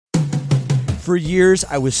For years,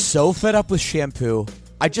 I was so fed up with shampoo,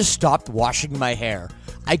 I just stopped washing my hair.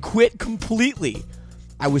 I quit completely.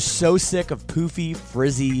 I was so sick of poofy,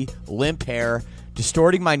 frizzy, limp hair,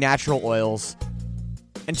 distorting my natural oils.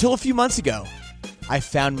 Until a few months ago, I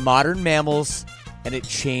found Modern Mammals, and it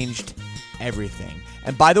changed everything.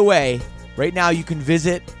 And by the way, right now you can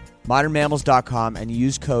visit modernmammals.com and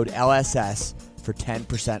use code LSS for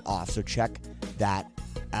 10% off. So check that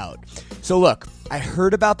out. So look, I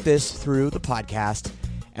heard about this through the podcast,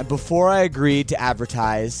 and before I agreed to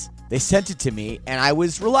advertise, they sent it to me, and I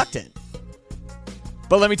was reluctant.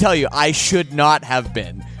 But let me tell you, I should not have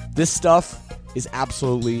been. This stuff is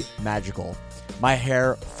absolutely magical. My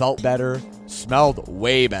hair felt better, smelled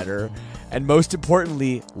way better, and most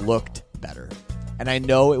importantly, looked better. And I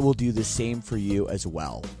know it will do the same for you as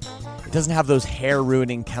well. It doesn't have those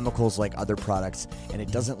hair-ruining chemicals like other products, and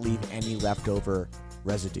it doesn't leave any leftover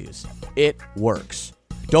residues. It works.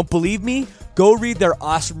 Don't believe me? Go read their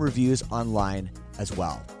awesome reviews online as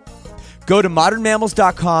well. Go to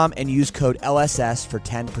modernmammals.com and use code LSS for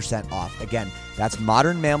 10% off. Again, that's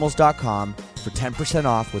modernmammals.com for 10%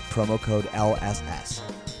 off with promo code LSS.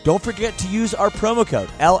 Don't forget to use our promo code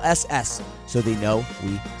LSS so they know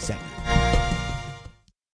we sent you.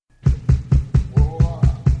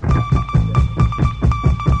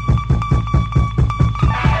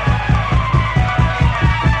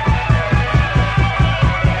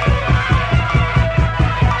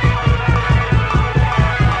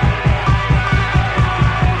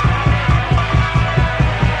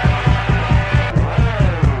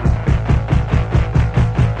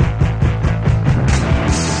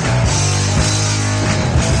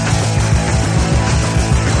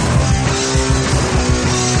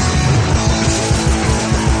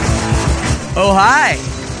 Oh, hi.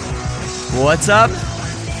 What's up,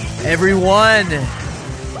 everyone?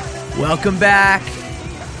 Welcome back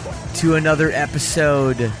to another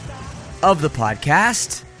episode of the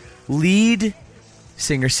podcast, Lead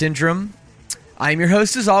Singer Syndrome. I'm your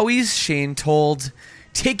host, as always, Shane Told,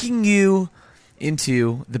 taking you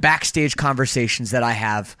into the backstage conversations that I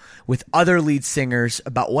have with other lead singers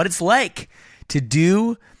about what it's like to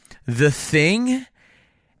do the thing.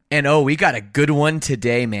 And oh, we got a good one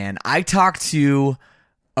today, man. I talked to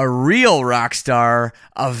a real rock star,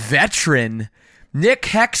 a veteran, Nick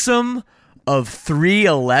Hexum of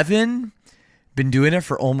 311. Been doing it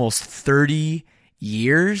for almost 30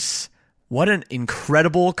 years. What an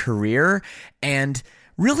incredible career, and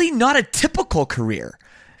really not a typical career.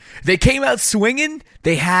 They came out swinging.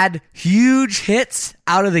 They had huge hits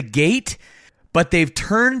out of the gate, but they've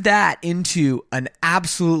turned that into an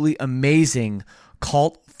absolutely amazing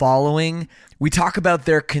cult following. We talk about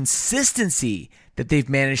their consistency that they've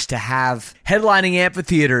managed to have, headlining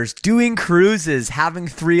amphitheaters, doing cruises, having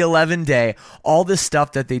 311 Day, all this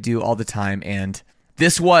stuff that they do all the time. And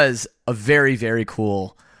this was a very, very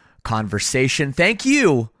cool conversation. Thank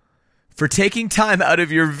you for taking time out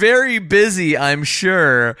of your very busy, I'm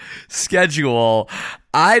sure, schedule.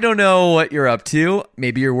 I don't know what you're up to.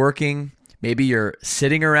 Maybe you're working. Maybe you're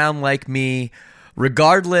sitting around like me.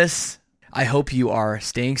 Regardless, I hope you are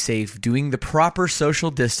staying safe, doing the proper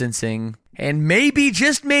social distancing, and maybe,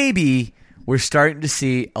 just maybe, we're starting to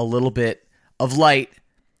see a little bit of light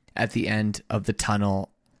at the end of the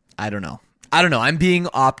tunnel. I don't know. I'm being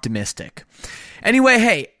optimistic. Anyway,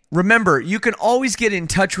 hey, remember, you can always get in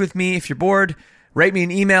touch with me if you're bored. Write me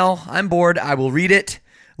an email. I'm bored. I will read it.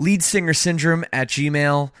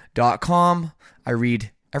 leadsingersyndrome@gmail.com. I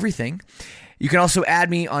read everything. You can also add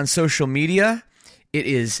me on social media. It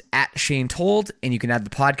is at Shane Told, and you can add the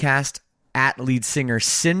podcast at Lead Singer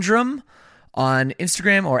Syndrome on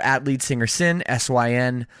Instagram, or at Lead Singer Syn,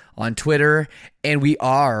 SYN, on Twitter. And we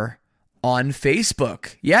are on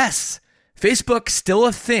Facebook. Yes, Facebook still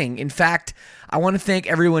a thing. In fact, I want to thank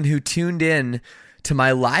everyone who tuned in to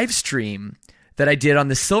my live stream that I did on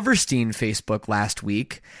the Silverstein Facebook last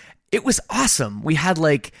week. It was awesome. We had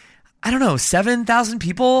 7,000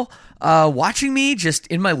 people watching me just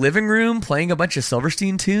in my living room playing a bunch of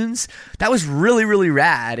Silverstein tunes. That was really, really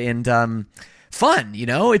rad and fun. You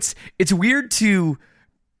know, it's weird to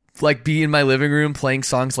be in my living room playing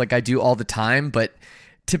songs like I do all the time, but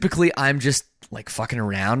typically I'm just fucking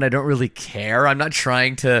around. I don't really care. I'm not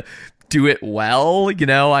trying to do it well, you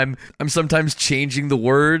know. I'm sometimes changing the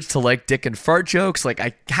words to dick and fart jokes.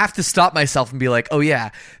 I have to stop myself and be like, oh yeah,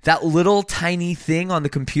 that little tiny thing on the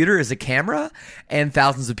computer is a camera and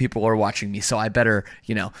thousands of people are watching me, so I better,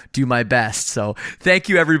 do my best. So thank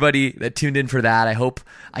you everybody that tuned in for that. I hope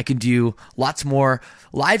I can do lots more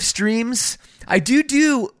live streams. I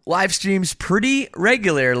do live streams pretty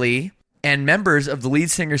regularly, and members of the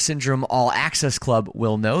Lead Singer Syndrome All Access Club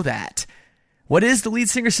will know that. What is the Lead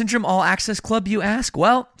Singer Syndrome All Access Club, you ask?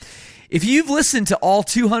 Well, if you've listened to all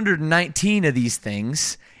 219 of these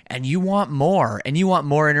things and you want more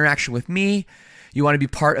interaction with me, you want to be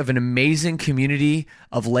part of an amazing community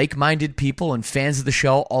of like-minded people and fans of the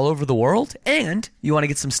show all over the world, and you want to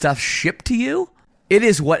get some stuff shipped to you, it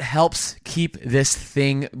is what helps keep this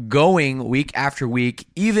thing going week after week,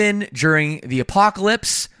 even during the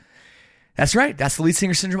apocalypse. That's right. That's the Lead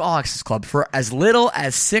Singer Syndrome All Access Club. For as little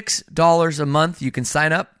as $6 a month, you can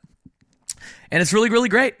sign up. And it's really, really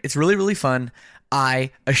great. It's really, really fun.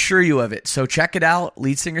 I assure you of it. So check it out,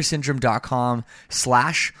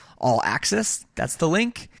 leadsingersyndrome.com/all access. That's the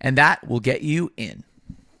link, and that will get you in.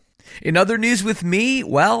 In other news with me,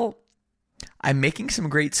 well, I'm making some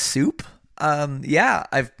great soup.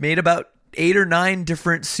 I've made about 8 or 9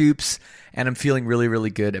 different soups, and I'm feeling really,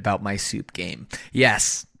 really good about my soup game.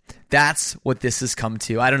 Yes, that's what this has come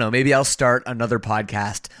to. I don't know. Maybe I'll start another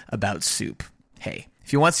podcast about soup. Hey,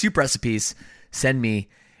 if you want soup recipes, send me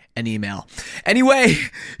an email. Anyway,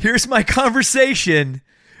 here's my conversation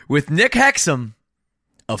with Nick Hexum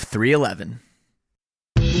of 311.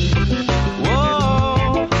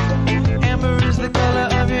 Whoa, amber is the color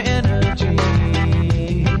of your energy.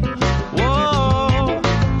 Whoa,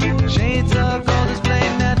 shades of gold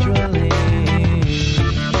displayed naturally.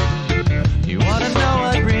 You want to know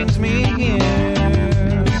what brings me here?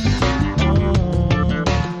 Oh,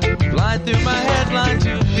 fly through my headline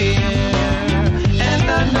to fear.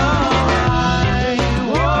 And I know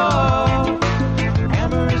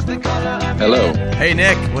amber is the color of your Hello. energy. Hey,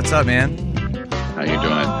 Nick. What's up, man? How you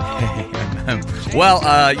doing? Well,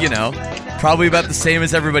 probably about the same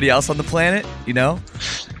as everybody else on the planet,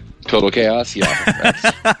 Total chaos?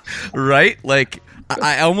 Yeah. right? Like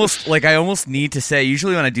I almost need to say,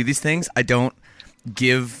 usually when I do these things, I don't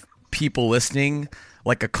give people listening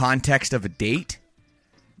like a context of a date.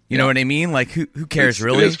 You know what I mean? Like who cares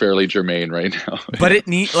really? It is fairly germane right now. But it's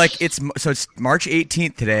March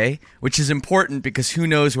 18th today, which is important because who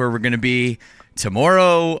knows where we're going to be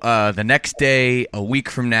tomorrow, the next day, a week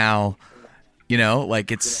from now.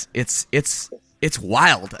 It's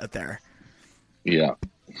wild out there. Yeah.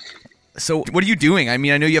 So what are you doing? I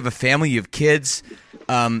mean, I know you have a family, you have kids.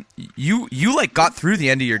 You got through the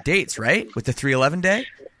end of your dates, right? With the 311 day?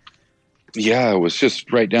 Yeah, it was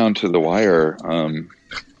just right down to the wire.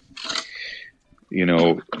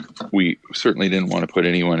 We certainly didn't want to put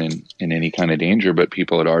anyone in any kind of danger, but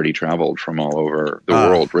people had already traveled from all over the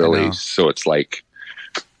world, really. So it's like,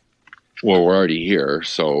 well, we're already here.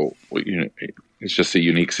 So, it's just a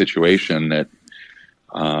unique situation that,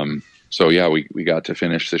 we got to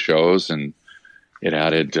finish the shows, and it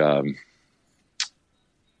added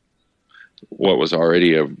what was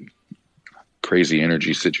already a crazy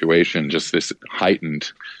energy situation, just this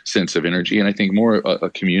heightened sense of energy. And I think more a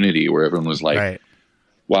community where everyone was like, right.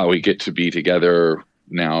 Wow, we get to be together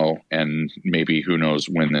now, and maybe who knows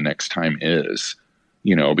when the next time is,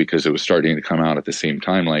 because it was starting to come out at the same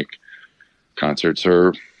time, like concerts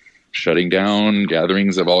are shutting down,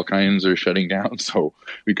 gatherings of all kinds are shutting down. So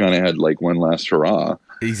we kind of had like one last hurrah.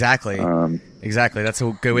 Exactly. Exactly. That's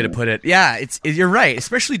a good way to put it. Yeah, you're right.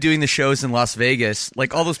 Especially doing the shows in Las Vegas.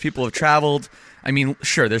 Like all those people have traveled. I mean,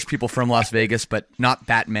 sure, there's people from Las Vegas, but not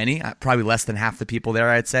that many. Probably less than half the people there,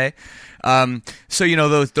 I'd say. So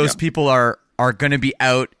those people are going to be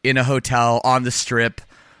out in a hotel on the Strip,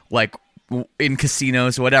 like in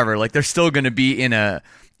casinos, whatever. Like they're still going to be in a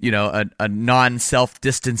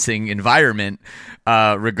non-self-distancing environment,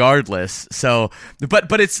 regardless. So,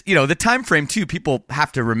 but it's, the time frame too, people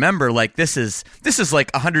have to remember, like, this is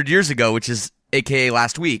like 100 years ago, which is AKA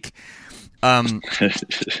last week.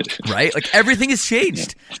 Right? Like everything has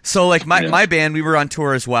changed. So like my band, we were on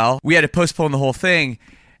tour as well. We had to postpone the whole thing.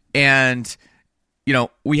 And,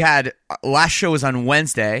 we had last show was on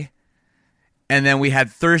Wednesday, and then we had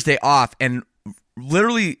Thursday off, and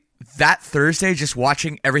literally that Thursday, just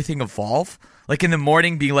watching everything evolve, like in the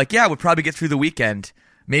morning being like, yeah, we'll probably get through the weekend,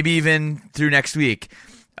 maybe even through next week.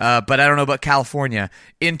 But I don't know about California,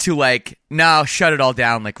 into like, no, shut it all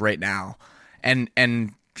down like right now. And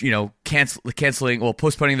canceling,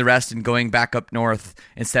 postponing the rest and going back up north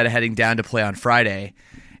instead of heading down to play on Friday.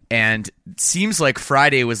 And it seems like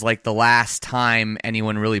Friday was like the last time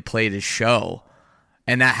anyone really played his show.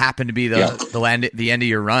 And that happened to be the end of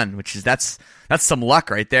your run, which is that's some luck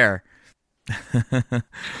right there.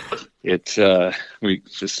 It's we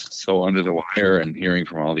just so under the wire, and hearing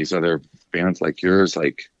from all these other bands like yours,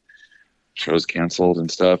 like shows canceled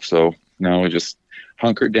and stuff. So now we just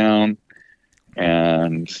hunkered down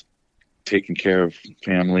and taking care of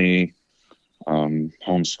family,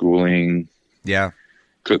 homeschooling, yeah,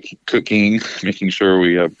 cooking, making sure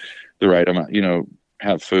we have the right amount,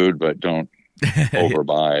 have food, but don't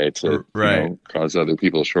overbuy to cause other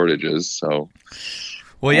people shortages. So,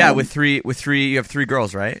 well, yeah, with three, you have 3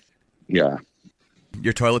 girls, right? Yeah.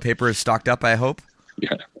 Your toilet paper is stocked up, I hope.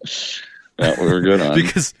 Yeah, that we're good on.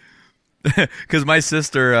 because my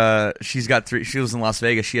sister, she's got 3. She lives in Las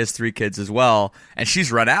Vegas. She has 3 kids as well, and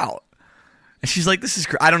she's run out. And she's like, "This is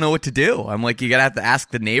I don't know what to do." I'm like, "You gotta have to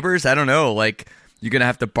ask the neighbors. I don't know. Like, you're gonna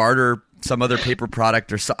have to barter some other paper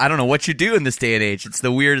product or so. I don't know what you do in this day and age. It's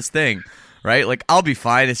the weirdest thing, right? Like, I'll be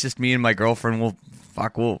fine. It's just me and my girlfriend. We'll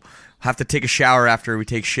have to take a shower after we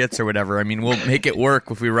take shits or whatever. I mean, we'll make it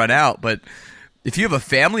work if we run out. But if you have a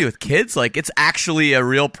family with kids, like, it's actually a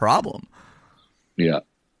real problem." Yeah.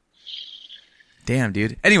 Damn,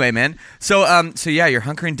 dude. Anyway, man. So yeah, you're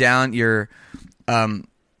hunkering down. You're,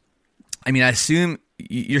 I mean, I assume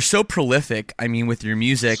you're so prolific. I mean, with your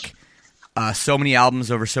music, so many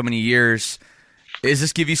albums over so many years. Does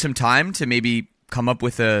this give you some time to maybe come up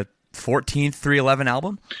with a 14th 311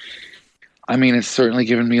 album? I mean, it's certainly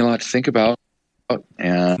given me a lot to think about,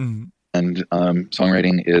 and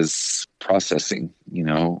songwriting is processing.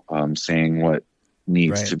 Saying what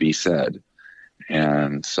needs to be said,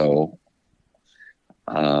 and so.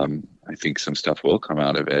 I think some stuff will come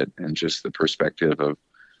out of it, and just the perspective of,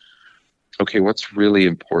 okay, what's really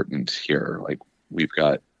important here? Like, we've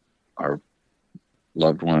got our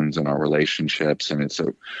loved ones and our relationships, and it's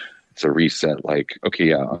a reset. Like, okay,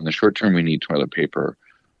 yeah, on the short term, we need toilet paper,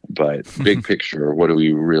 but big picture, what do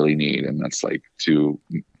we really need? And that's like to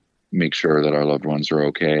make sure that our loved ones are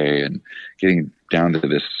okay, and getting down to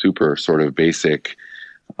this super sort of basic,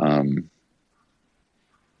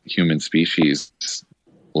 human species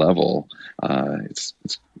level. It's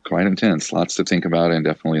quite intense. Lots to think about, and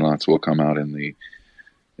definitely lots will come out in the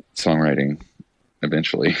songwriting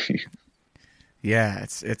eventually. Yeah,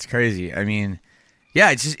 it's crazy. I mean,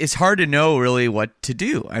 yeah, it's hard to know really what to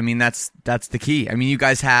do. I mean, that's the key. I mean, you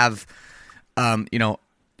guys have,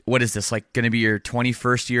 what is this, like, going to be your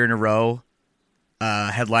 21st year in a row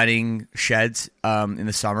headlining Sheds in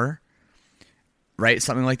the summer, right?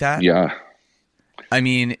 Something like that. Yeah. I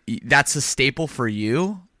mean, that's a staple for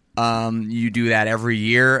you. You do that every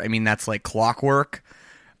year. I mean, that's like clockwork.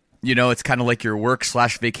 It's kind of like your work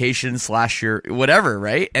 / vacation / your whatever,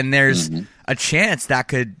 right? And there's a chance that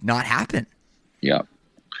could not happen. Yeah.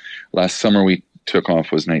 Last summer we took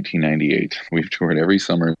off was 1998. We've toured every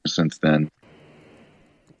summer since then.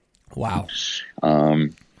 Wow.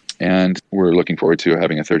 And we're looking forward to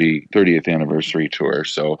having a 30th anniversary tour.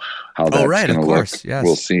 So how that's going to look, yes.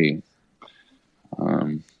 We'll see.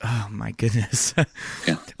 Oh my goodness.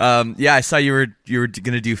 Yeah. Yeah, I saw you were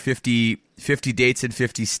going to do 50 dates in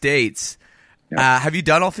 50 states. Yeah. Have you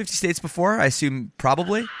done all 50 states before? I assume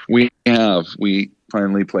probably. We have. We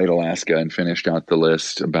finally played Alaska and finished out the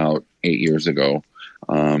list about 8 years ago.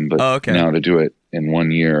 But now to do it in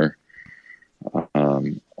 1 year,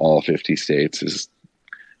 all 50 states is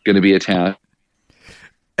going to be a task.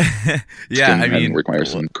 Yeah, I mean,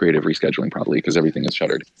 requires some creative rescheduling probably because everything is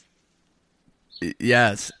shuttered.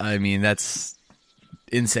 Yes, I mean, that's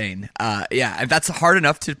insane. Yeah, that's hard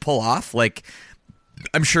enough to pull off. Like,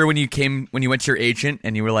 I'm sure when you went to your agent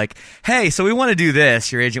and you were like, "Hey, so we want to do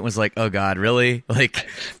this," your agent was like, "Oh God, really? Like,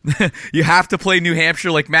 you have to play New Hampshire?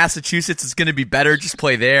 Like, Massachusetts is going to be better. Just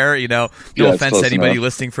play there." No offense to anybody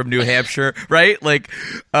listening from New Hampshire, right? Like,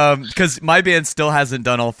 because my band still hasn't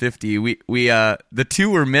done all 50. We the 2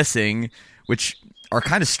 we're missing, which are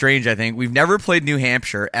kind of strange. I think we've never played New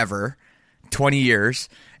Hampshire ever, 20 years,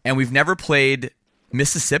 and we've never played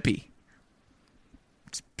Mississippi.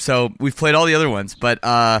 So we've played all the other ones, but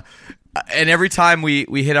and every time we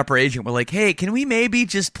hit up our agent, we're like, "Hey, can we maybe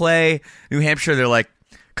just play New Hampshire?" They're like,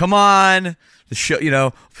 "Come on, the show,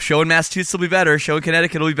 show in Massachusetts will be better. Show in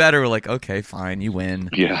Connecticut will be better." We're like, "Okay, fine, you win."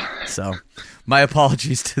 Yeah. So my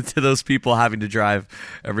apologies to those people having to drive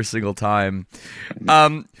every single time.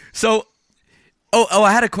 So,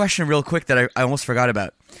 I had a question real quick that I almost forgot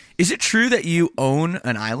about. Is it true that you own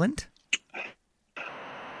an island?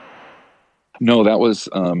 No, that was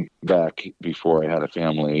back before I had a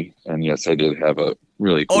family, and yes, I did have a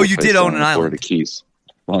really cool you did own an island, Florida Keys,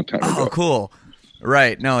 long time ago. Oh, cool!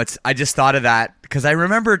 Right? No, I just thought of that because I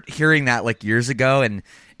remember hearing that like years ago, and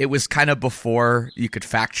it was kind of before you could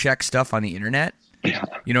fact check stuff on the internet. Yeah.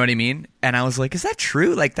 You know what I mean? And I was like, "Is that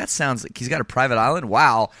true? Like, that sounds like he's got a private island.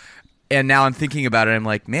 Wow!" And now I'm thinking about it. I'm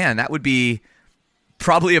like, man, that would be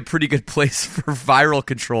probably a pretty good place for viral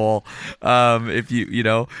control if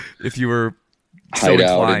you were. Hide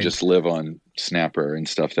out and just live on snapper and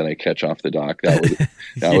stuff that I catch off the dock.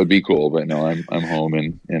 That would be cool. But no, I'm home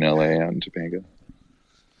in LA on Topanga.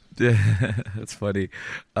 That's funny.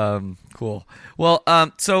 Cool. Well,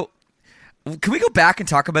 so can we go back and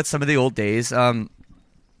talk about some of the old days?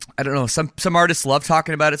 I don't know. Some artists love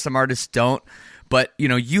talking about it. Some artists don't. But,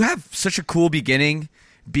 you have such a cool beginning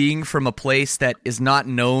being from a place that is not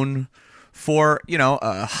known for,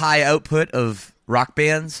 a high output of rock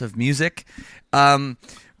bands, of music.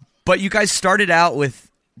 But you guys started out with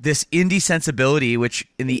this indie sensibility, which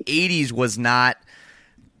in the 80s was not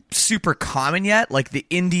super common yet. Like the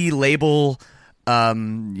indie label,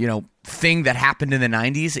 thing that happened in the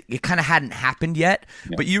 90s, it kind of hadn't happened yet.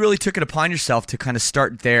 Yeah. But you really took it upon yourself to kind of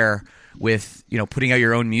start there with, putting out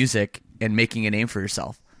your own music and making a name for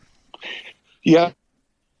yourself. Yeah.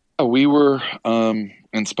 We were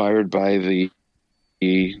inspired by the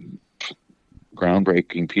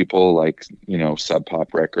groundbreaking people like, Sub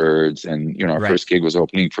Pop Records. And, our first gig was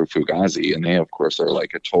opening for Fugazi. And they, of course, are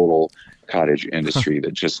like a total cottage industry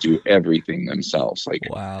that just do everything themselves. Like,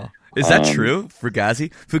 wow. Is that true?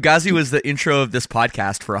 Fugazi was the intro of this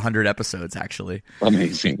podcast for 100 episodes, actually.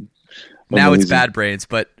 Amazing. Now it's Bad Brains,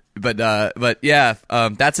 but yeah,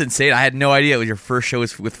 that's insane. I had no idea it was your first show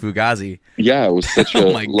with Fugazi. Yeah, it was such a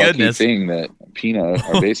lucky thing that Pina,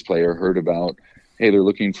 our bass player, heard about. Hey, they're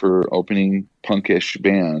looking for opening punkish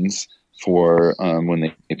bands for when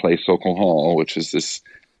they play Sokol Hall, which is this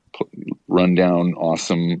rundown,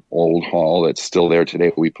 awesome old hall that's still there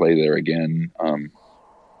today. We play there again on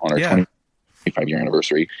our 25-year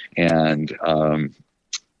anniversary, and it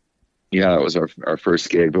was our first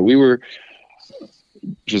gig. But we were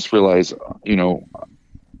just realized,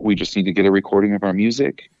 we just need to get a recording of our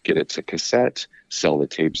music, get it to cassette, sell the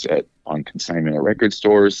tapes on consignment at record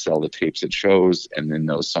stores, sell the tapes at shows, and then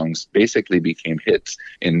those songs basically became hits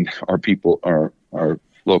in our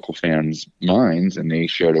local fans' minds, and they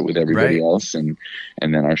shared it with everybody else, and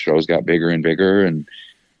then our shows got bigger and bigger, and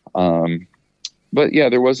but yeah,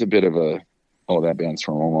 there was a bit of that band's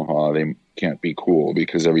from Omaha, they can't be cool,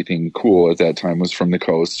 because everything cool at that time was from the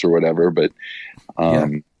coast or whatever, but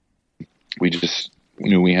we just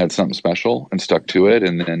knew we had something special and stuck to it.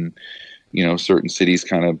 And then, certain cities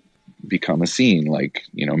kind of become a scene, like,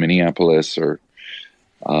 Minneapolis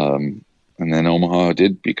and then Omaha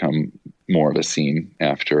did become more of a scene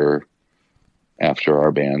after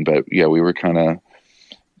our band. But yeah, we were kind of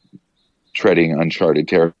treading uncharted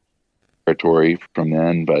territory from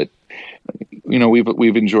then, but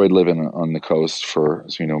we've enjoyed living on the coast for,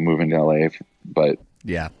 moving to LA, but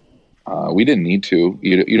yeah, we didn't need to.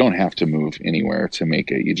 You don't have to move anywhere to make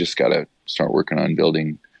it. You just got to start working on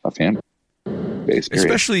building a fan base.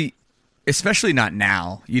 Period. Especially not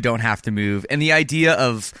now. You don't have to move. And the idea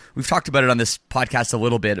of, we've talked about it on this podcast a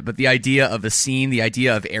little bit, but the idea of a scene, the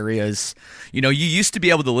idea of areas, you used to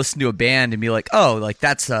be able to listen to a band and be like, oh, like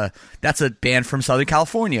that's a band from Southern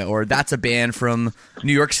California, or that's a band from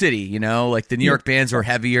New York City, like the New York bands were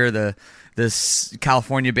heavier. The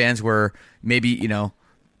California bands were maybe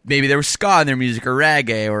there was ska in their music, or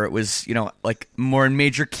reggae, or it was, like more in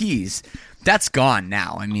major keys. That's gone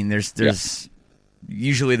now. I mean, there's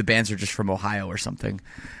usually the bands are just from Ohio or something,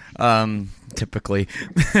 typically.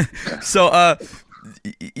 So,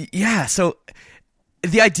 so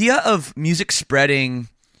the idea of music spreading,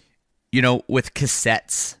 with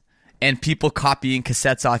cassettes and people copying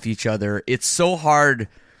cassettes off each other, it's so hard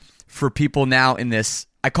for people now in this,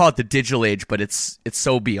 I call it the digital age, but it's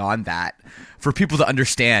so beyond that, for people to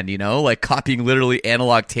understand, like copying literally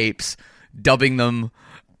analog tapes, dubbing them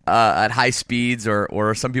at high speeds,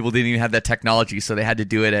 or some people didn't even have that technology, so they had to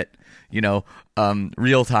do it at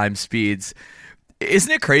real-time speeds.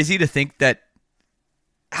 Isn't it crazy to think that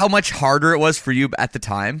how much harder it was for you at the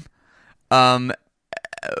time?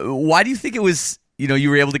 Why do you think it was, you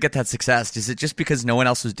were able to get that success? Is it just because no one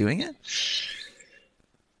else was doing it?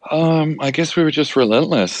 I guess we were just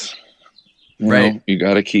relentless. You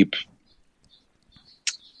got to keep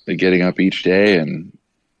getting up each day and,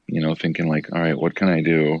 thinking like, all right, what can I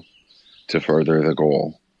do to further the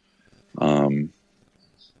goal? And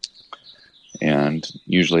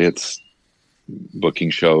usually it's booking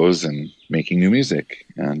shows and making new music.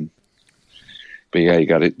 But yeah, you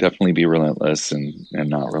got to definitely be relentless and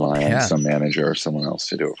not rely on some manager or someone else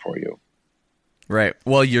to do it for you. Right.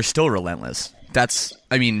 Well, you're still relentless. That's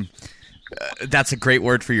a great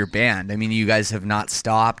word for your band. I mean, you guys have not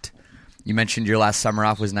stopped. You mentioned your last summer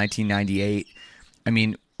off was 1998. I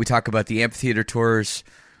mean, we talk about the amphitheater tours,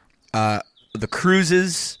 the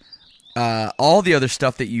cruises, all the other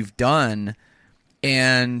stuff that you've done.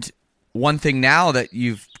 And one thing now that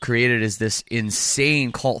you've created is this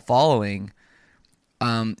insane cult following.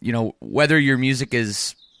 Whether your music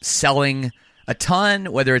is selling a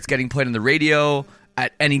ton, whether it's getting played on the radio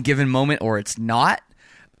at any given moment or it's not,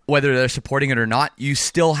 whether they're supporting it or not, you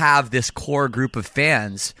still have this core group of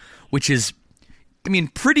fans, which is, I mean,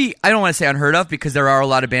 pretty, I don't want to say unheard of, because there are a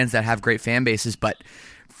lot of bands that have great fan bases, but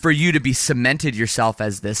for you to be cemented yourself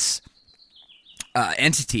as this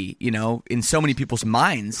entity, you know, in so many people's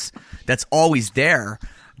minds, that's always there,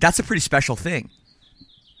 that's a pretty special thing.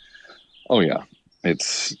 Oh yeah.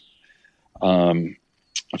 It's a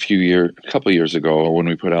couple years ago when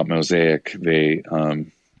we put out Mosaic, they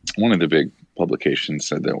one of the big publications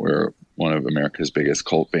said that we're one of America's biggest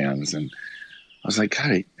cult bands, and I was like,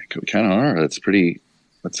 God, we kind of are.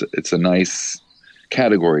 It's a nice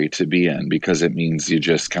category to be in, because it means you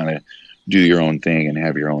just kind of do your own thing and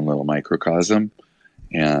have your own little microcosm.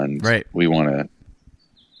 And right. We want to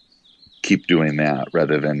keep doing that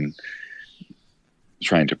rather than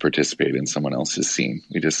trying to participate in someone else's scene.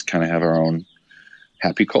 We just kind of have our own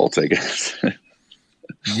happy cult, I guess.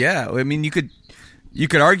 Yeah. I mean, you could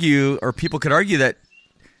argue, or people could argue, that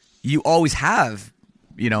you always have,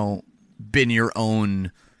 you know, been your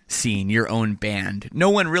own scene, your own band. No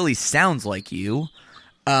one really sounds like you.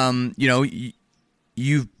 You know,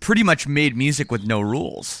 you've pretty much made music with no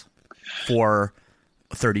rules for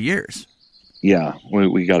 30 years. Yeah,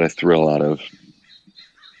 we got a thrill out of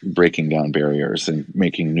breaking down barriers and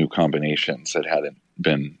making new combinations that hadn't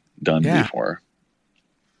been done before.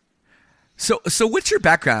 So what's your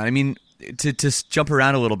background? I mean, to jump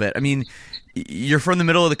around a little bit. I mean, you're from the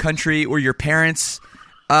middle of the country. Were your parents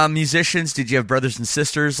musicians? Did you have brothers and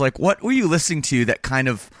sisters? Like, what were you listening to that kind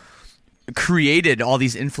of created all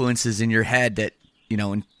these influences in your head that, you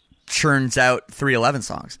know, and churns out 311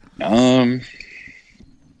 songs?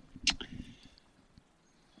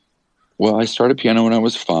 Well, I started piano when I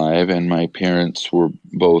was 5, and my parents were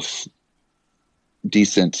both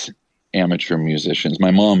decent amateur musicians.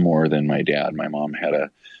 My mom more than my dad. My mom had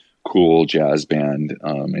a cool jazz band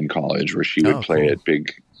in college where she would play at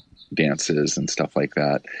big dances and stuff like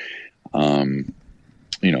that.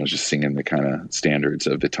 You know, just singing the kind of standards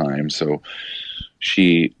of the time. So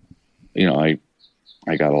she, you know, I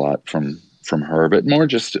got a lot from her, but more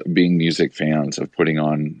just being music fans, of putting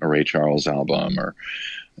on a Ray Charles album,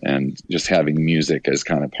 and just having music as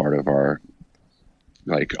kind of part of our,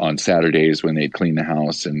 like on Saturdays when they'd clean the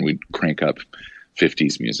house and we'd crank up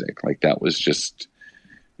 50s music. Like that was just,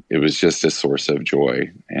 it was just a source of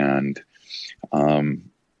joy. And I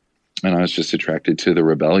was just attracted to the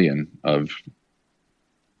rebellion of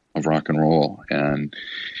rock and roll. And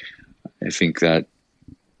I think that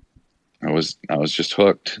I was just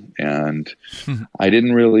hooked, and I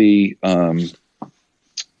didn't really,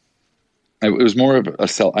 it was more of a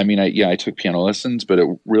I mean, I took piano lessons, but it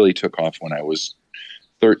really took off when I was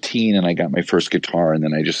 13 and I got my first guitar, and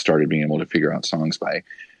then I just started being able to figure out songs by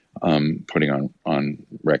putting on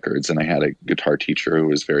records. And I had a guitar teacher who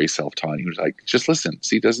was very self-taught. He was like, just listen,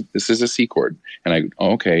 see, this is a C chord. And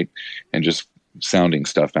okay. And just sounding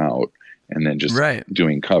stuff out, and then just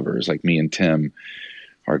doing covers. Like me and Tim,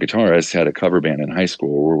 our guitarist, had a cover band in high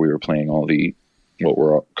school where we were playing all what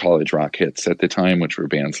were college rock hits at the time, which were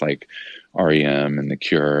bands like REM and The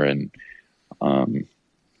Cure and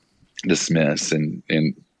The Smiths, and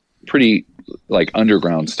pretty like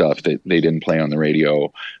underground stuff that they didn't play on the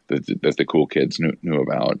radio that the cool kids knew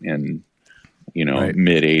about in, you know,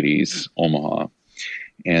 mid 80s Omaha.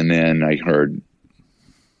 And then I heard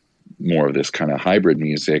more of this kind of hybrid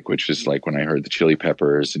music, which is like when I heard the Chili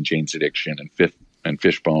Peppers and Jane's Addiction and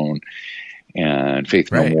Fishbone and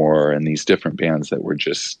Faith No More, and these different bands that were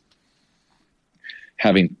just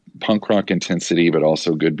having punk rock intensity, but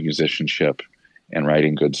also good musicianship and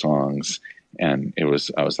writing good songs. And I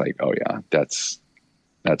was like, oh yeah, that's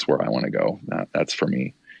where I want to go. That's for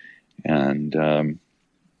me. And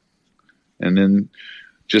then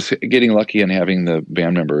just getting lucky and having the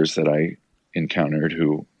band members that I encountered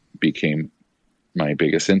who became my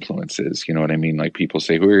biggest influences. You know what I mean? Like people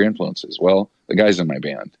say, who are your influences? Well, the guys in my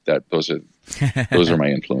band, those are my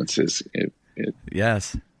influences.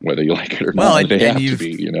 Yes. Whether you like it or not, they have to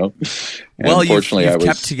be, you know? And well, unfortunately, you've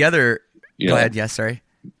kept together. Go ahead. Yes, sorry.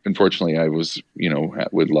 Unfortunately, I was, you know,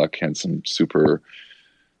 with luck, had some super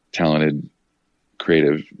talented,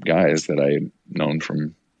 creative guys that I had known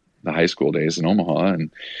from the high school days in Omaha.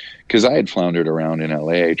 And because I had floundered around in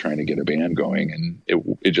LA trying to get a band going, and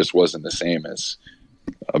it just wasn't the same as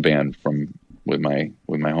a band with my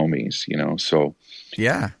homies, you know? So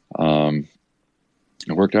yeah,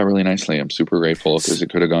 it worked out really nicely. I'm super grateful because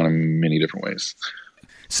it could have gone in many different ways.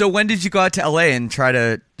 So when did you go out to LA and try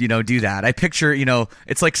to, do that? I picture,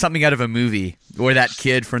 it's like something out of a movie where that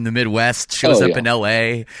kid from the Midwest shows up in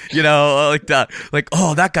LA, like that. Like,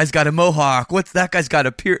 oh, that guy's got a mohawk. What's that guy's got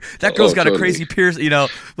a pierce? That girl's got a crazy pierce,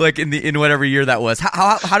 like in whatever year that was.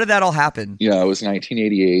 How did that all happen? Yeah, it was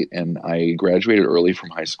 1988 and I graduated early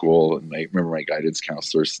from high school. And I remember my guidance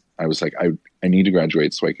counselors, I was like, I need to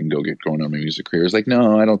graduate so I can go get going on my music career. I was like,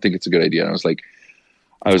 no, I don't think it's a good idea. And I was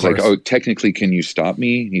like, oh, technically, can you stop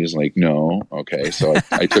me? He was like, no. Okay. So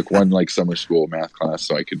I took one like summer school math class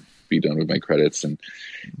so I could be done with my credits.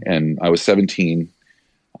 And I was 17,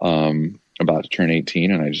 about to turn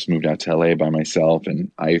 18, and I just moved out to LA by myself.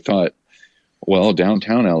 And I thought, well,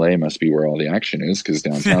 downtown LA must be where all the action is because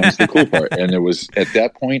downtown is the cool part. And it was at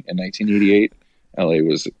that point in 1988,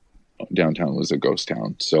 downtown was a ghost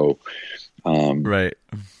town. So, right.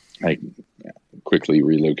 I quickly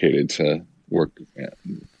relocated to work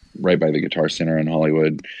right by the Guitar Center in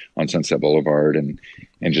Hollywood on Sunset Boulevard and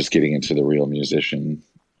just getting into the real musician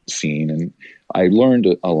scene. And I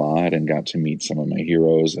learned a lot and got to meet some of my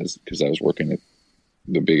heroes because I was working at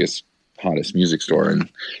the biggest, hottest music store.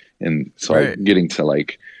 And so I'm getting to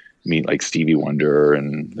like meet like Stevie Wonder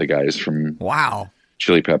and the guys from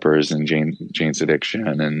Chili Peppers and Jane's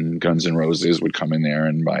Addiction and Guns N' Roses would come in there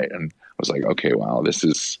and buy it. And I was like, okay, wow, this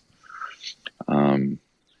is,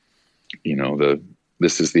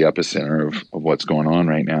 this is the epicenter of what's going on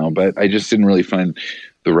right now. But I just didn't really find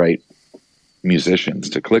the right musicians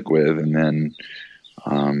to click with. And then,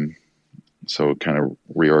 so kind of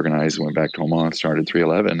reorganized, went back to Omaha, started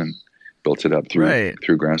 311 and built it up through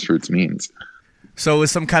grassroots means. So it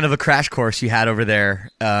was some kind of a crash course you had over there,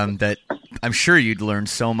 that I'm sure you'd learned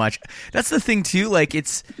so much. That's the thing too. Like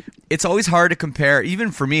it's always hard to compare, even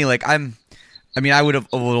for me. Like I would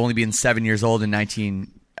only been 7 years old in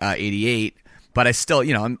 1988, but I still,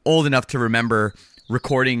 I'm old enough to remember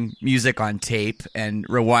recording music on tape and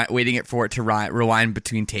waiting for it to rewind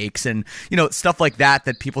between takes and, stuff like that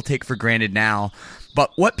people take for granted now.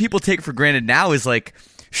 But what people take for granted now is like,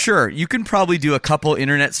 sure, you can probably do a couple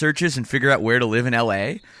internet searches and figure out where to live in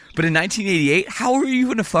LA. But in 1988, how are you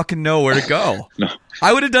going to fucking know where to go? No.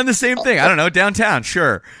 I would have done the same thing. I don't know, downtown,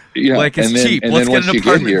 sure. Yeah, like it's cheap. Let's get an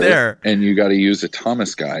apartment there. And you got to use a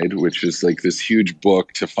Thomas Guide, which is like this huge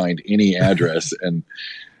book to find any address. And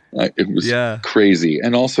it was crazy.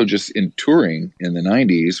 And also just in touring in the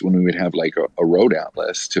 90s when we would have like a road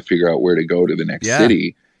atlas to figure out where to go to the next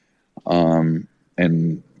city. And,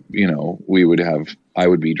 I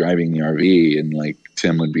would be driving the RV and like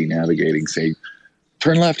Tim would be navigating, saying,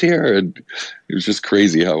 turn left here. And it was just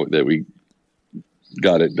crazy that we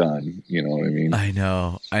got it done. You know what I mean? I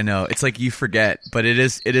know. It's like you forget, but it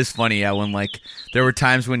is funny. Yeah. When like there were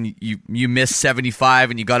times when you missed 75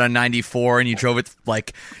 and you got on 94 and you drove it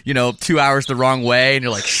like, 2 hours the wrong way. And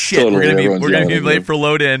you're like, shit, totally, we're going to be late for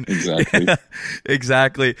load in. Exactly.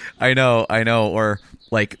 Exactly. I know. Or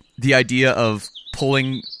like the idea of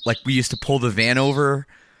pulling, like we used to pull the van over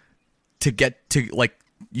to get to like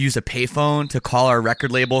use a payphone to call our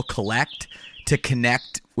record label Collect to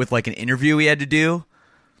connect with like an interview we had to do,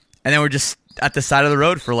 and then we're just at the side of the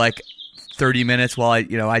road for like 30 minutes while I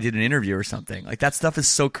did an interview or something. Like that stuff is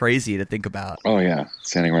so crazy to think about. Oh yeah,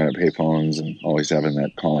 standing right at payphones and always having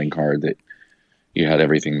that calling card that you had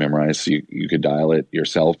everything memorized so you could dial it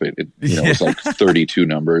yourself. It was like 32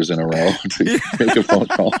 numbers in a row to make a phone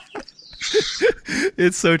call.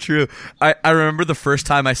 It's so true. I remember the first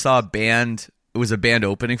time I saw a band. It was a band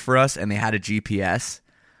opening for us, and they had a GPS.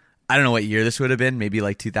 I don't know what year this would have been, maybe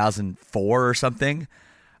like 2004 or something.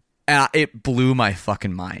 And it blew my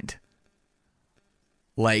fucking mind.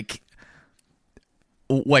 Like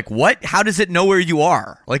what? How does it know where you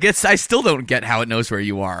are? Like I still don't get how it knows where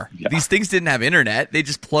you are. Yeah. These things didn't have internet. They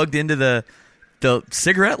just plugged into the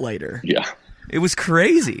cigarette lighter. Yeah. It was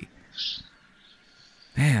crazy.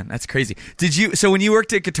 Man, that's crazy. So when you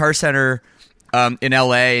worked at Guitar Center in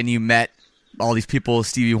LA and you met all these people,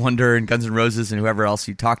 Stevie Wonder and Guns N' Roses and whoever else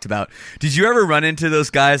you talked about, did you ever run into those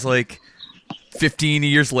guys like 15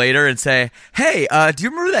 years later and say, hey, do you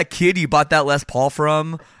remember that kid you bought that Les Paul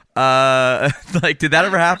from? Like, did that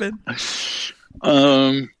ever happen?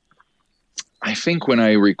 I think when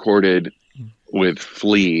I recorded with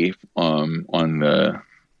Flea on the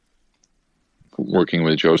working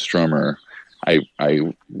with Joe Strummer, I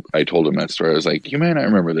told him that story. I was like, you may not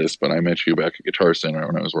remember this, but I met you back at Guitar Center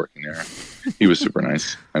when I was working there. He was super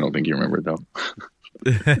nice. I don't think you remembered though.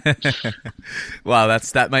 Wow,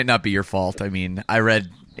 that might not be your fault. I mean, I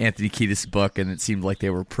read Anthony Kiedis' book and it seemed like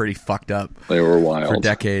they were pretty fucked up. They were wild for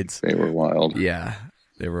decades. They were wild. Yeah.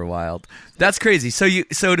 They were wild. That's crazy. So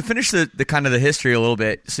to finish the kind of the history a little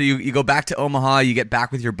bit, so you go back to Omaha, you get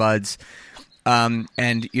back with your buds, and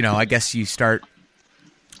I guess you start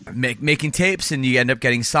making tapes, and you end up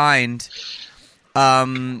getting signed.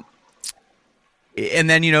 And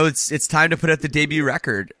then it's time to put out the debut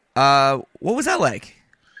record. What was that like?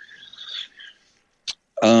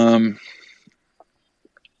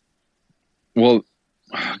 Well,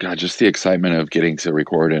 God, just the excitement of getting to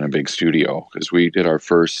record in a big studio, because we did our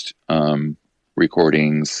first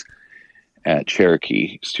recordings at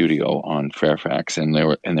Cherokee Studio on Fairfax, and they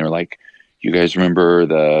were like, "You guys remember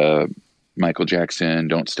the Michael Jackson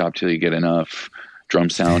 'Don't Stop Till You Get Enough' drum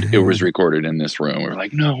sound? It was recorded in this room." We were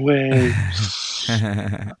like, "No way!"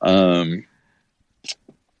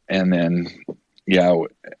 And then,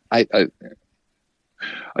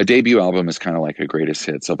 a debut album is kind of like a greatest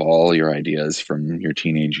hits of all your ideas from your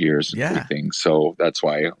teenage years and everything. So that's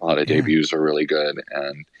why a lot of debuts are really good.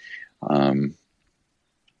 And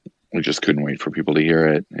we just couldn't wait for people to hear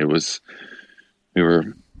it. We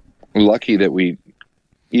were lucky that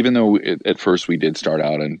even though at first we did start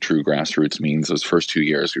out in true grassroots means, those first 2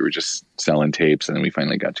 years we were just selling tapes, and then we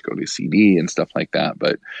finally got to go to CD and stuff like that.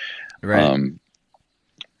 But,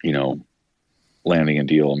 landing a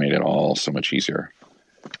deal made it all so much easier.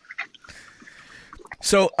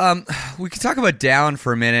 So we could talk about Down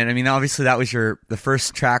for a minute. I mean, obviously that was the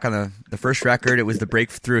first track on the first record. It was the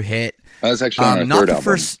breakthrough hit. That was actually on our not third the album.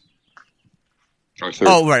 first. Our third.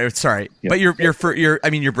 Oh, right. Sorry, Yeah. but your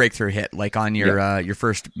breakthrough hit, like on your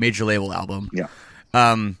first major label album. Yeah.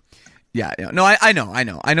 No, I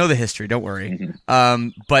know the history. Don't worry. Mm-hmm.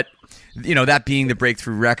 But that being the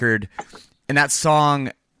breakthrough record, and that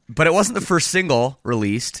song, but it wasn't the first single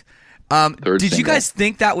released. Did you guys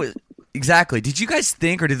think that was? Exactly. Did you guys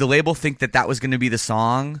think, or did the label think that was going to be the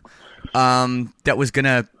song that was going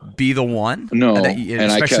to be the one? No,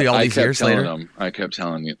 especially all these years later. I kept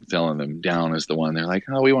telling them Down is the one. They're like,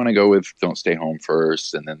 "Oh, we want to go with Don't Stay Home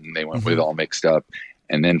first," and then they went with All Mixed Up,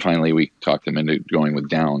 and then finally we talked them into going with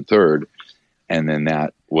Down third, and then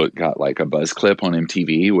that got like a buzz clip on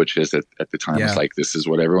MTV, which is at the time was like, this is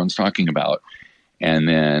what everyone's talking about, and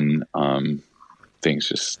then things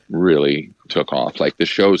just really took off. Like, the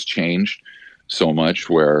show's changed so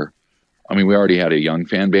much where, I mean, we already had a young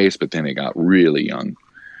fan base, but then it got really young.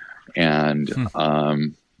 And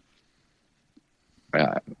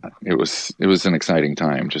it was an exciting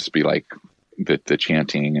time, just to be like the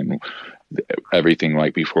chanting and everything,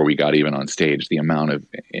 like before we got even on stage, the amount of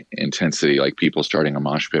intensity, like people starting a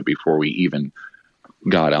mosh pit before we even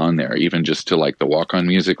got on there, even just to like the walk-on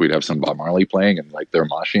music, we'd have some Bob Marley playing, and like they're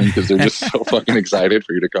moshing because they're just so fucking excited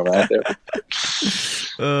for you to come out there.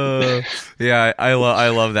 I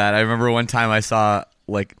love that. I remember one time I saw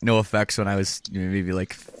like NoFX when I was maybe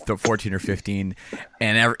like 14 or 15,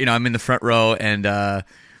 and I'm in the front row, and the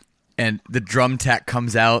drum tech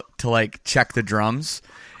comes out to like check the drums.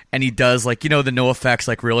 And he does like, the NoFX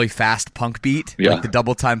like really fast punk beat, like the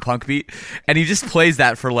double time punk beat. And he just plays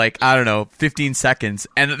that for like, I don't know, 15 seconds.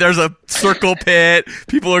 And there's a circle pit.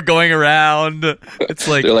 People are going around. It's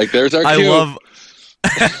like, they're like, there's our cue. I love,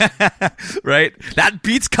 right? That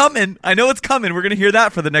beat's coming. I know it's coming. We're going to hear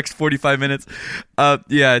that for the next 45 minutes.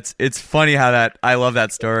 It's funny how I love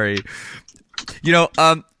that story.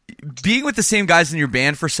 Being with the same guys in your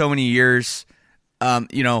band for so many years,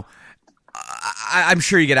 I'm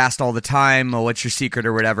sure you get asked all the time, "Oh, what's your secret?"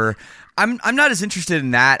 or whatever. I'm not as interested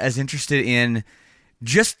in that as interested in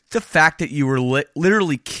just the fact that you were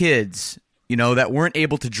literally kids, that weren't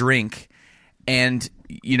able to drink, and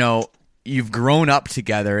you've grown up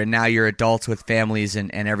together, and now you're adults with families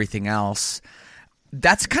and everything else.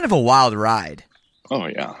 That's kind of a wild ride. Oh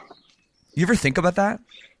yeah. You ever think about that?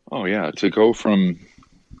 Oh yeah, to go from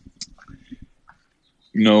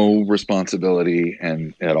no responsibility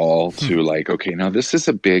and at all to like, okay, now this is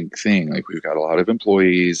a big thing. Like, we've got a lot of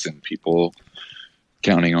employees and people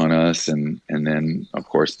counting on us, and then of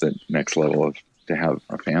course the next level of to have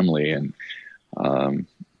a family, and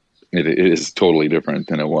it is totally different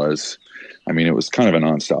than it was. I mean, it was kind of a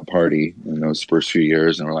nonstop party in those first few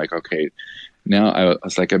years, and we're like, okay, now I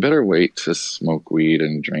was like, I better wait to smoke weed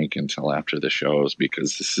and drink until after the shows,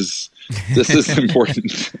 because this is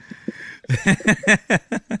important.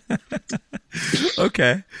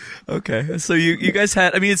 Okay. So you guys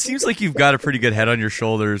had, I mean, it seems like you've got a pretty good head on your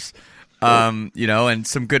shoulders, and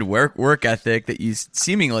some good work ethic that you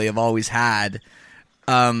seemingly have always had.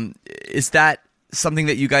 Is that something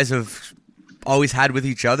that you guys have always had with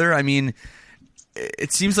each other? I mean,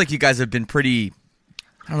 it seems like you guys have been pretty,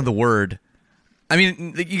 I don't know the word, I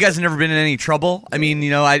mean, you guys have never been in any trouble. I mean,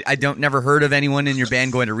 I don't never heard of anyone in your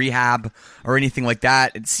band going to rehab or anything like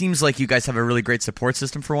that. It seems like you guys have a really great support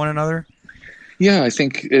system for one another. Yeah, I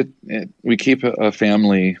think we keep a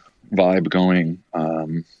family vibe going.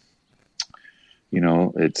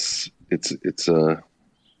 It's a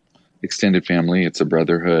extended family. It's a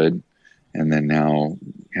brotherhood. And then now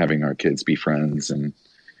having our kids be friends and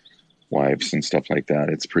wives and stuff like that,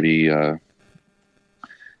 it's pretty,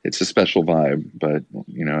 it's a special vibe, but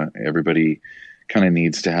everybody kind of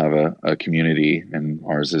needs to have a community, and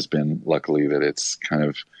ours has been luckily that it's kind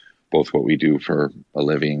of both what we do for a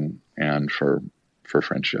living and for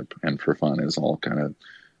friendship and for fun is all kind of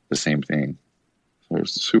the same thing. So we're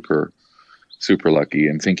super, super lucky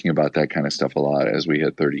and thinking about that kind of stuff a lot as we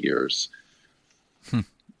hit 30 years.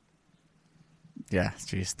 Yeah.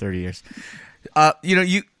 Geez, 30 years.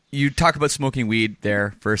 You talk about smoking weed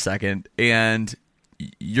there for a second, and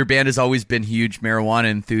your band has always been huge marijuana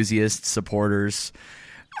enthusiasts, supporters.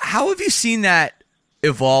 How have you seen that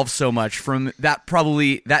evolve so much from that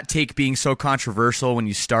take being so controversial when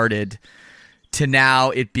you started to now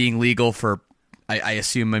it being legal for, I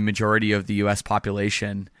assume, a majority of the U.S.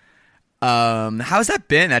 population? How has that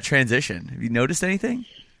been, that transition? Have you noticed anything?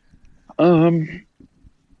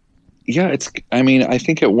 Yeah, I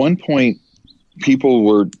think at one point people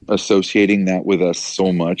were associating that with us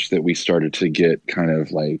so much that we started to get kind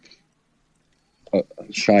of like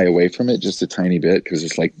shy away from it just a tiny bit, because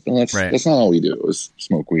it's like, well, that's not all we do is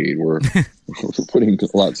smoke weed. We're putting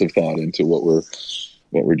lots of thought into what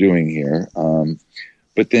we're doing here.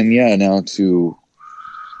 But then, now to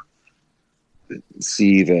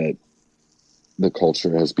see that the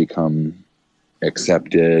culture has become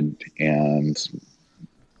accepted, and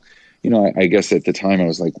I guess at the time I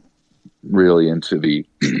was like really into the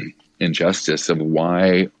injustice of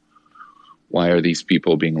why are these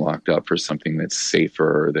people being locked up for something that's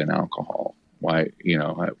safer than alcohol? Why,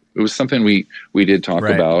 it was something we did talk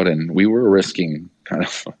about, and we were risking kind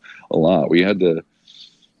of a lot. We had to,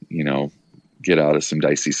 get out of some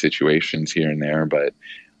dicey situations here and there, but,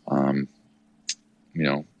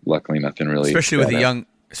 luckily nothing really, especially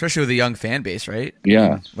with a young fan base, right?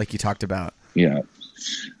 Yeah. Like you talked about. Yeah.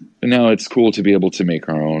 And now it's cool to be able to make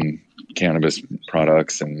our own cannabis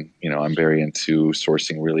products, and I'm very into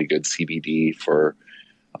sourcing really good CBD for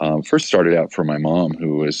first started out for my mom,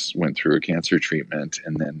 who went through a cancer treatment,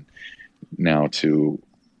 and then now to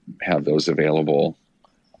have those available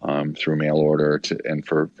through mail order and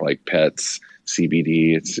for like pets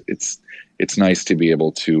CBD. It's nice to be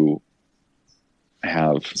able to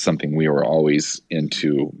have something we were always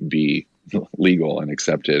into be legal and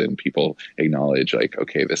accepted, and people acknowledge like,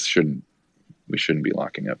 okay, we shouldn't be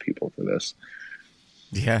locking up people for this.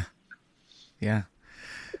 Yeah.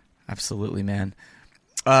 Absolutely, man.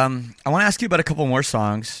 I want to ask you about a couple more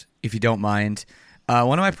songs, if you don't mind.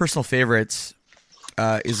 One of my personal favorites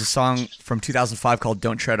is a song from 2005 called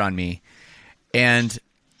Don't Tread on Me. And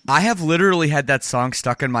I have literally had that song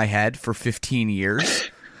stuck in my head for 15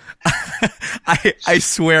 years. I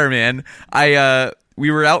swear, man. We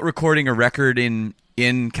were out recording a record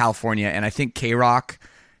in California, and I think K-Rock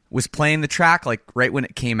was playing the track like right when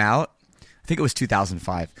it came out. I think it was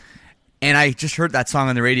 2005. And I just heard that song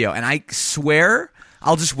on the radio, and I swear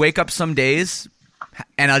I'll just wake up some days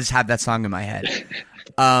and I'll just have that song in my head.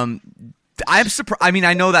 I'm surprised. I mean,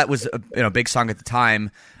 I know that was a big song at the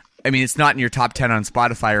time. I mean, it's not in your top 10 on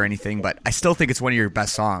Spotify or anything, but I still think it's one of your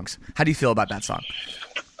best songs. How do you feel about that song?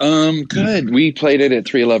 Good. We played it at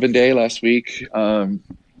 311 Day last week.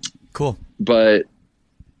 Cool. But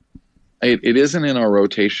it isn't in our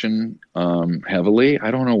rotation heavily.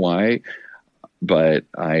 I don't know why, but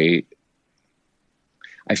I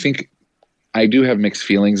think I do have mixed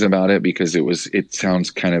feelings about it, because it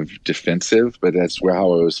sounds kind of defensive, but that's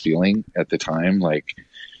how I was feeling at the time. Like,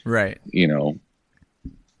 right.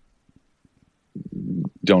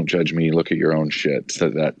 Don't judge me, look at your own shit. So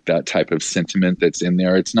that type of sentiment that's in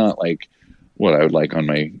there, it's not like what I would like on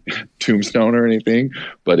my tombstone or anything,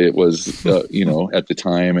 but it was, at the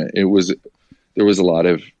time there was a lot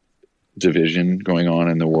of division going on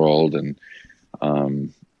in the world, and,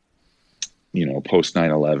 post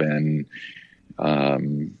 9/11,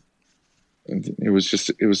 it was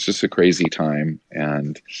just a crazy time.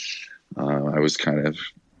 And, I was kind of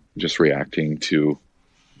just reacting to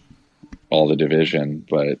all the division.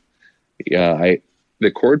 But yeah,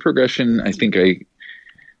 the chord progression, I think it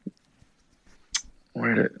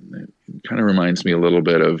kind of reminds me a little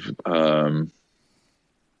bit of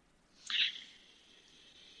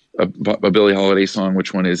a Billie Holiday song.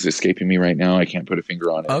 Which one is escaping me right now? I can't put a finger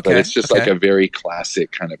on it. Okay, but it's just like a very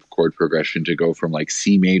classic kind of chord progression to go from like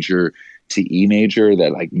C major to E major,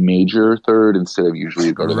 that like major third, instead of usually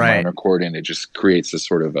you go to the Right. minor chord, and it just creates this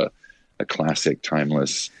sort of a classic,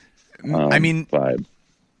 timeless vibe.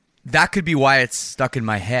 That could be why it's stuck in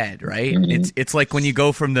my head, right? Mm-hmm. It's like when you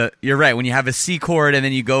go from you're right, when you have a C chord and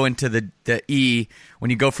then you go into the E,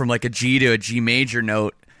 when you go from like a G to a G major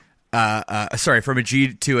note, from a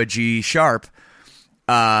G to a G sharp,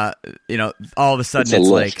 all of a sudden it's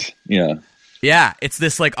like, yeah, it's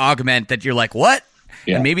this like augment that you're like, what?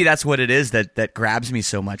 Yeah. And maybe that's what it is that grabs me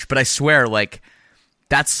so much. But I swear, like,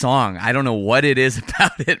 that song, I don't know what it is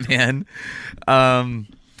about it, man.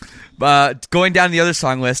 Going down the other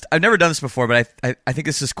song list, I've never done this before, but I think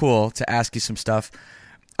this is cool to ask you some stuff.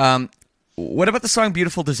 What about the song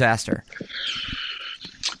 "Beautiful Disaster"?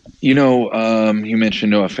 You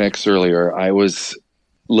mentioned NoFX earlier. I was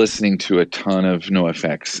listening to a ton of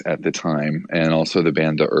NoFX at the time, and also the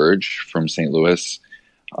band The Urge from St. Louis.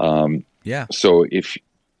 So if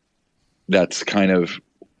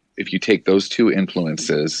you take those two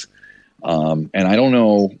influences, and I don't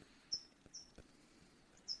know,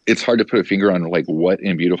 it's hard to put a finger on like what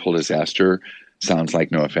in Beautiful Disaster sounds like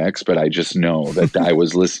NoFX, but I just know that I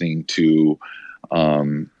was listening to,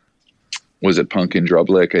 was it Punk in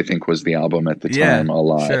Drublic? I think was the album at the time a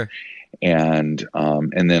lot. Sure. And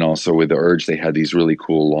then also with The Urge, they had these really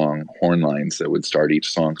cool long horn lines that would start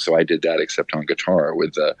each song. So I did that, except on guitar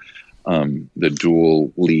with the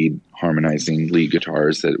dual lead harmonizing lead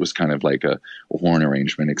guitars. That it was kind of like a horn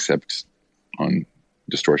arrangement, except on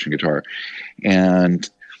distortion guitar. And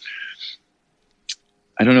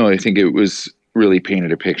I don't know, I think it was really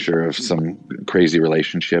painted a picture of some crazy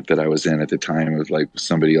relationship that I was in at the time. It was like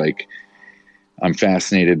somebody like, I'm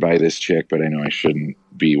fascinated by this chick, but I know I shouldn't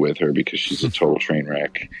be with her because she's a total train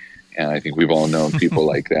wreck. And I think we've all known people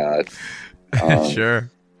like that. Sure.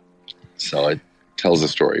 So it tells a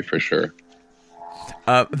story for sure.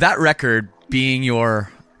 That record being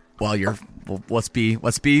let's be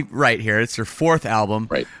right here. It's your fourth album,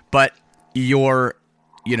 right? But your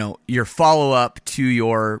follow up to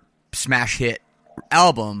your smash hit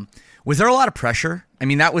album, was there a lot of pressure? I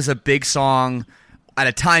mean, that was a big song at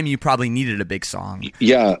a time you probably needed a big song.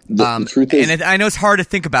 Yeah. The truth is, and I know it's hard to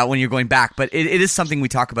think about when you're going back, but it is something we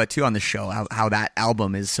talk about too on the show, how that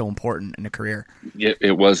album is so important in a career.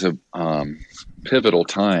 It was a pivotal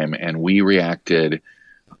time, and we reacted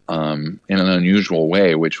in an unusual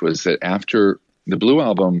way, which was that after the Blue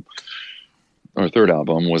album, our third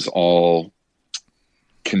album, was all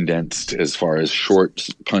condensed as far as short,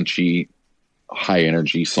 punchy, high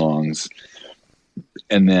energy songs.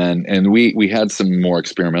 And we had some more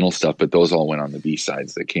experimental stuff, but those all went on the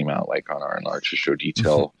B-sides that came out, like on our Enlarged to Show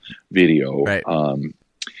Detail video. Right.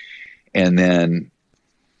 And then,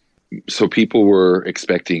 so people were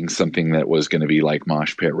expecting something that was going to be like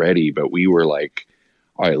Mosh Pit ready, but we were like,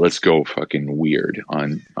 all right, let's go fucking weird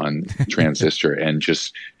on Transistor and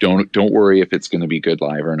just don't worry if it's going to be good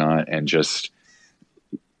live or not. And just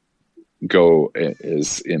go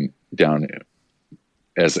down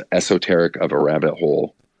as esoteric of a rabbit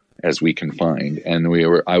hole as we can find. And we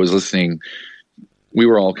were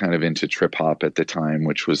all kind of into trip hop at the time,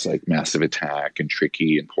 which was like Massive Attack and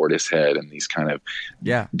Tricky and Portishead and these kind of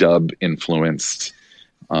dub influenced.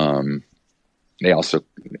 They also,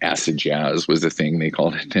 acid jazz was the thing they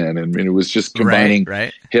called it then. And it was just combining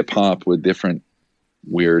hip hop with different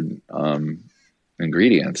weird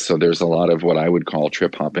ingredients. So there's a lot of what I would call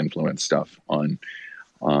trip hop influenced stuff on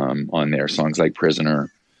their songs, like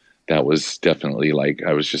Prisoner. That was definitely like,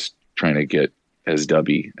 I was just trying to get as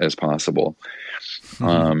dubby as possible.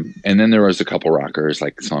 And then there was a couple rockers,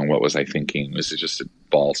 like the song What Was I Thinking? This is just a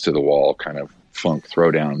balls to the wall kind of funk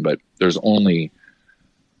throwdown, but there's only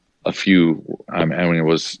a few. I mean, it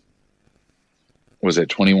was a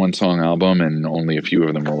 21 song album, and only a few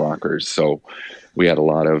of them were rockers. So we had a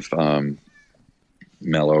lot of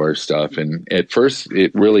mellower stuff, and at first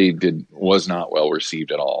it really was not well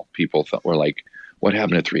received at all. People were like, what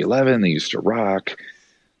happened to 311? They used to rock.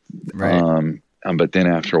 Right. But then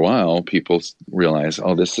after a while, people realized,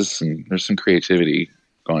 oh, there's some creativity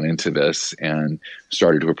gone into this, and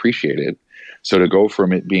started to appreciate it. So to go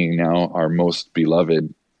from it being now our most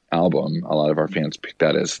beloved album, a lot of our fans picked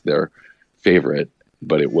that as their favorite,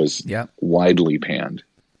 but it was widely panned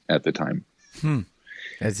at the time.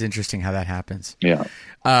 That's interesting how that happens. Yeah.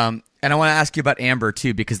 And I want to ask you about Amber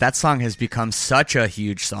too, because that song has become such a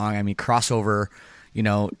huge song. I mean, crossover,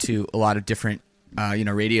 to a lot of different,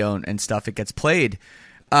 radio and stuff. It gets played.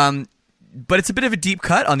 But it's a bit of a deep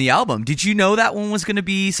cut on the album. Did you know that one was going to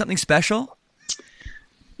be something special?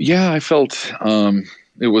 Yeah, I felt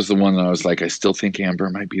it was the one that I was like, I still think Amber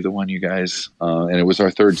might be the one, you guys. And it was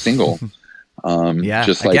our third single.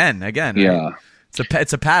 Just like, again. Yeah. Right?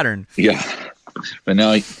 It's a pattern. Yeah. But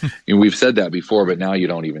now, we've said that before, but now you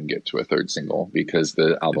don't even get to a third single because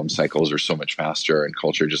the album cycles are so much faster and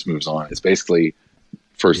culture just moves on. It's basically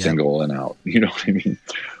first single and out, you know what I mean?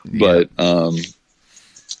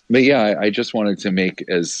 But yeah, I just wanted to make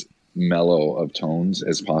as mellow of tones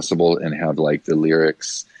as possible and have like the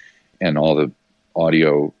lyrics and all the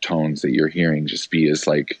audio tones that you're hearing just be as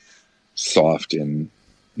like soft and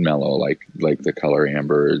mellow, like the color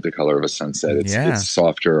amber, the color of a sunset. It's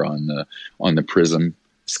softer on the prism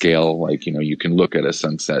scale. Like, you can look at a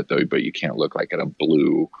sunset though, but you can't look like at a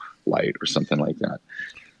blue light or something like that.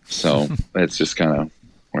 So that's just kind of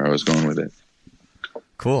where I was going with it.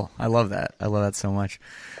 Cool. I love that. I love that so much.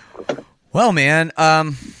 Well, man,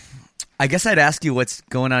 I guess I'd ask you what's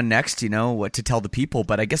going on next, what to tell the people,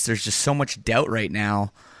 but I guess there's just so much doubt right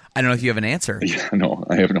now. I don't know if you have an answer. Yeah, no,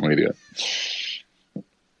 I have no idea.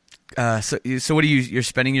 So what you're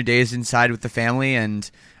spending your days inside with the family, and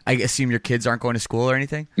I assume your kids aren't going to school or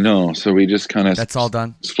anything? No. So we just kind of, that's all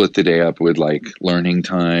done. Split the day up with like learning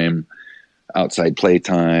time, outside play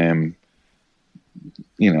time,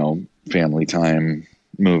 family time,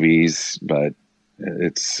 movies, but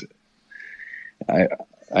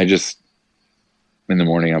I just, in the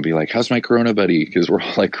morning, I'll be like, how's my Corona buddy? Because we're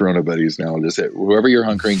all like Corona buddies now. Just whoever you're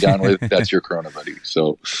hunkering down with, that's your Corona buddy.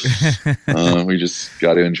 So we just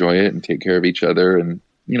got to enjoy it and take care of each other and,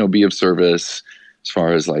 be of service as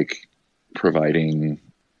far as like providing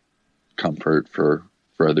comfort for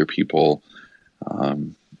other people,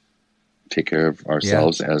 take care of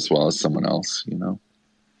ourselves as well as someone else,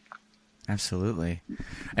 Absolutely.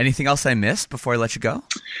 Anything else I missed before I let you go?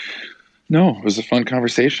 No, it was a fun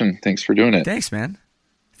conversation. Thanks for doing it. Thanks, man.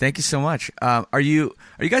 Thank you so much. Are you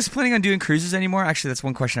guys planning on doing cruises anymore? Actually, that's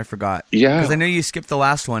one question I forgot. Yeah. Because I know you skipped the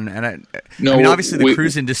last one. And I mean, obviously the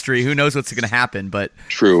cruise industry, who knows what's going to happen, but.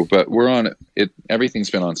 True, but we're on it. Everything's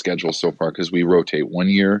been on schedule so far because we rotate 1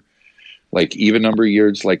 year. Like even number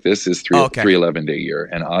years like this is 3 11-day year,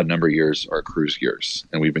 and odd number years are cruise years.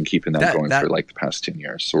 And we've been keeping that going for like the past 10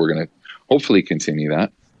 years. So we're going to hopefully continue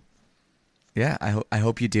that. Yeah, I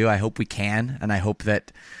hope you do. I hope we can, and I hope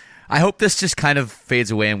this just kind of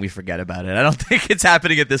fades away and we forget about it. I don't think it's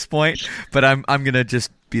happening at this point, but I'm gonna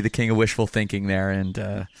just be the king of wishful thinking there, and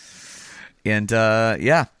yeah.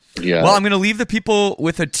 Well, I'm gonna leave the people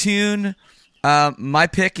with a tune. My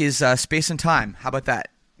pick is Space and Time. How about that?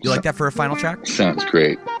 You like that for a final track? Sounds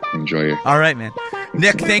great. Enjoy it. All right, man.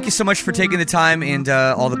 Nick, thank you so much for taking the time, and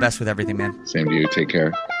all the best with everything, man. Same to you. Take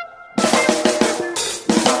care.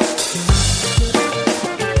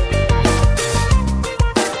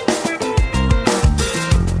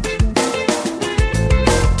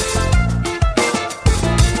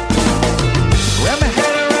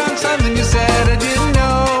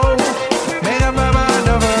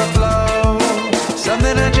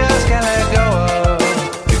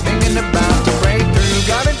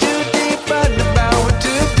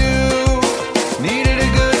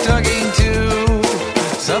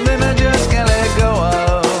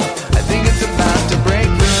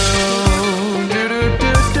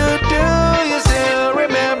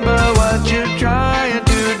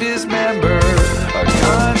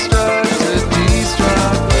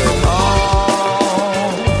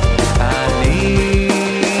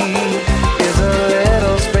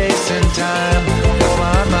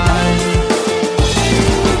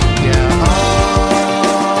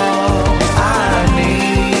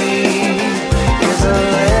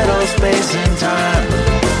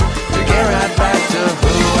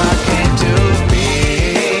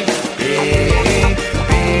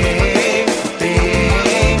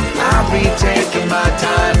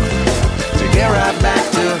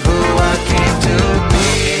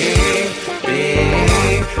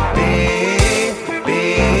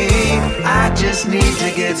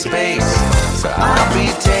 Space, so I'll be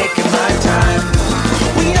taking my time.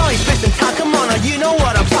 We know he's spacing time, come on, you know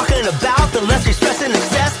what I'm talking about. The less we stress and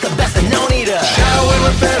excess, the best, and no need to shout when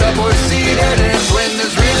we're fed up or seated, and when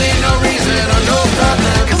there's really no reason or no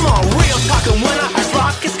problem. Come on, real talking when I press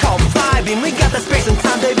rock, it's called vibing. We got the space and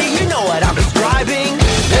time, baby, you know what I'm describing.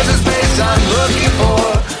 There's a space I'm looking for.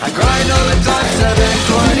 I grind all the time,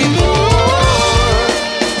 724.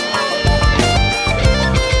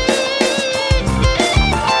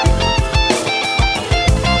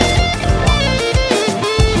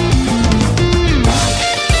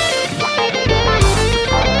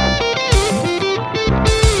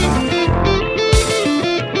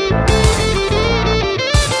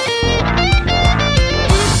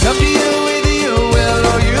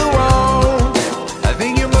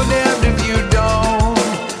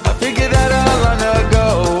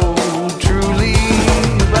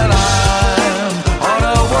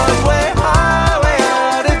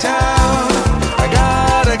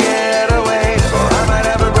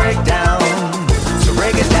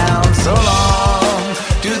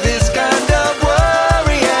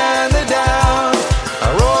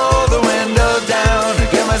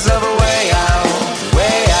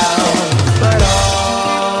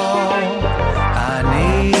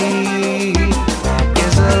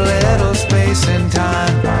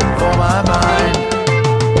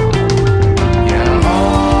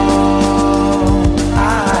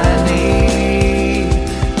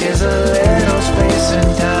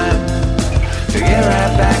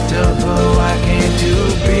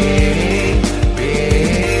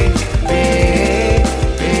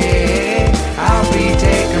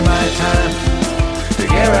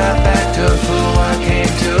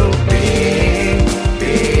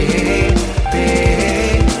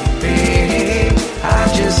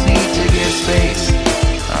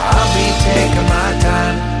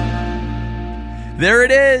 There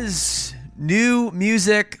it is. New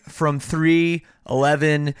music from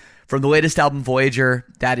 311 from the latest album Voyager.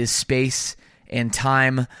 That is Space and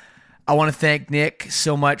Time. I want to thank Nick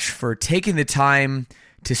so much for taking the time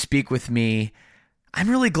to speak with me. I'm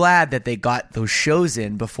really glad that they got those shows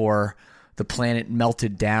in before the planet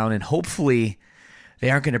melted down, and hopefully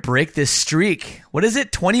they aren't going to break this streak. What is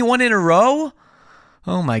it, 21 in a row?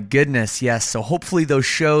 Oh my goodness, yes. So hopefully those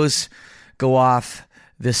shows go off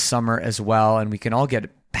this summer as well, and we can all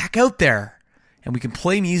get back out there and we can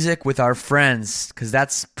play music with our friends, because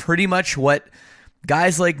that's pretty much what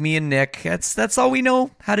guys like me and Nick, that's all we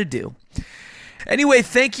know how to do. Anyway,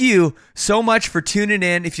 thank you so much for tuning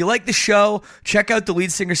in. If you like the show, check out the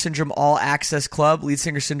Lead Singer Syndrome All Access Club,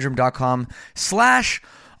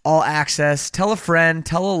 leadsingersyndrome.com/all access. Tell a friend,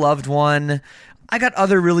 tell a loved one. I got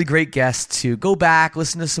other really great guests too. Go back,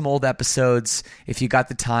 listen to some old episodes if you got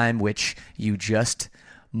the time, which you just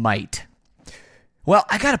might. Well,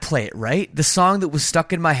 I gotta play it, right? The song that was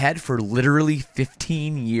stuck in my head for literally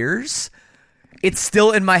 15 years. It's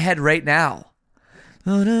still in my head right now.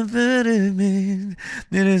 There's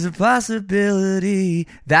a possibility.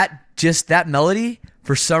 That melody,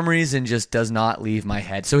 for some reason, just does not leave my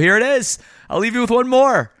head. So here it is. I'll leave you with one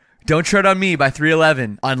more. Don't Tread on Me by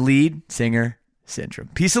 311 on Lead Singer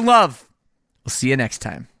Syndrome. Peace and love. We'll see you next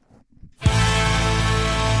time.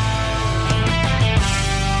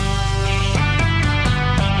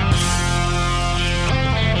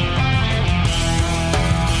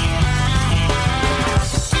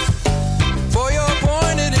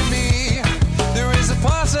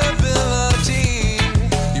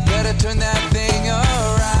 Turn that